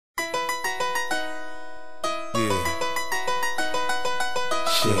Yeah.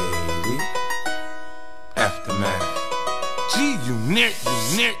 Shady. Aftermath. G-Unit.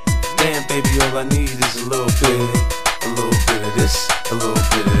 Damn, baby, all I need is a little bit of this, a little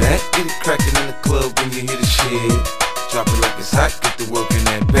bit of that. Get it crackin' in the club when you hear the shit. Drop it like it's hot, get the work in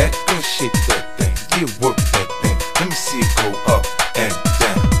that back. Go shake that thing, yeah, work that thing. Let me see it go up and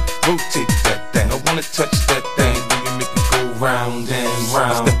down. Rotate that thing, I wanna touch that thing when you make it go round and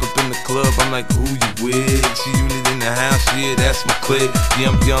round. I step up in the club, I'm like, who you with? G-Unit in the house, yeah, that's my clique.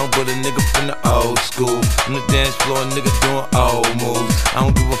 Yeah, I'm young, but a nigga from the old school. On the dance floor, a nigga doing old moves. I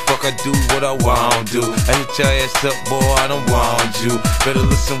don't give a fuck, I do what I want to. I hit your ass up, boy, I don't want you. Better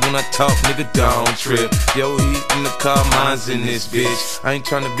listen when I talk, nigga, don't trip. Yo, heat in the car, mine's in this bitch. I ain't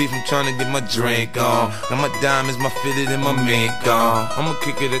tryna beef, I'm tryna get my drink on. Now my diamonds, my fitted, and my mink on. I'ma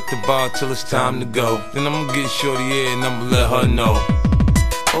kick it at the bar till it's time to go. Then I'ma get shorty here and I'ma let her know.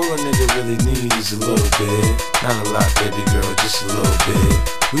 All a nigga really needs is a little bit. Not a lot, baby girl, just a little bit.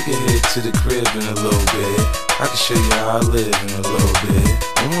 We can head to the crib in a little bit. I can show you how I live in a little bit.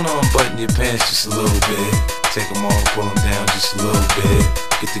 I wanna unbutton your pants just a little bit. Take them off, pull them down just a little bit.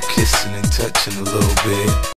 Get the kissing and touching a little bit.